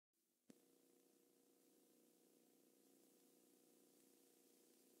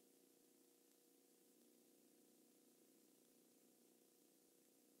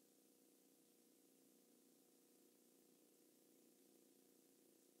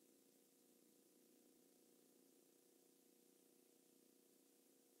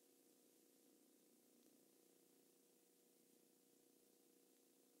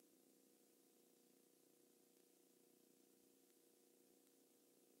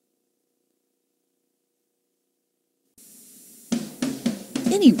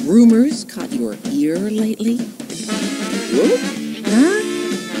Any rumors caught your ear lately? Whoop? Huh?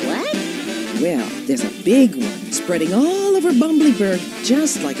 What? Well, there's a big one spreading all over Bumbleberg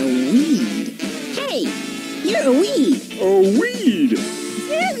just like a weed. Hey, you're a weed. A weed!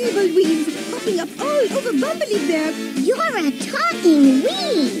 Terrible weeds popping up all over Bumbleberg. You're a talking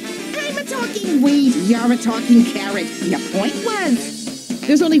weed. I'm a talking weed. You're a talking carrot. Your point was...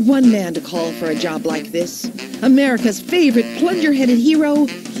 There's only one man to call for a job like this. America's favorite plunger-headed hero,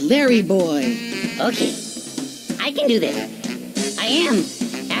 LarryBoy. Okay, I can do this. I am,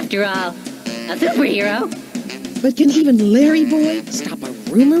 after all, a superhero. But can even LarryBoy stop a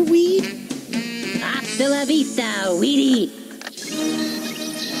rumor weed? Hasta la vista, weedy.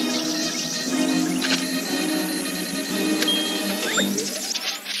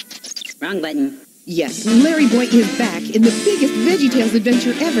 Wrong button. Yes, LarryBoy is back in the biggest Veggietales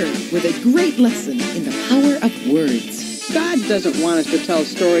adventure ever with a great lesson in the power of words. God doesn't want us to tell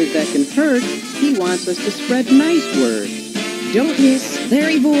stories that can hurt. He wants us to spread nice words. Don't miss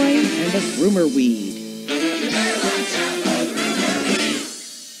LarryBoy and the rumor weed.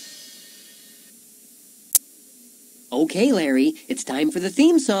 Okay, Larry, it's time for the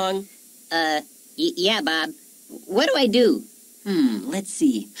theme song. Yeah, Bob. What do I do? Let's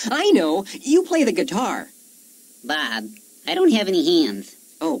see. I know, you play the guitar. Bob, I don't have any hands.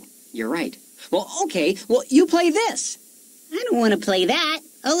 Oh, you're right. Well, okay, you play this. I don't want to play that.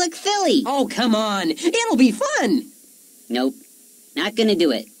 I'll look silly. Oh, come on, it'll be fun. Nope, not gonna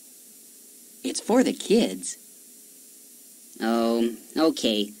do it. It's for the kids. Oh,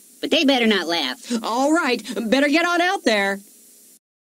 okay. But they better not laugh. All right, better get on out there.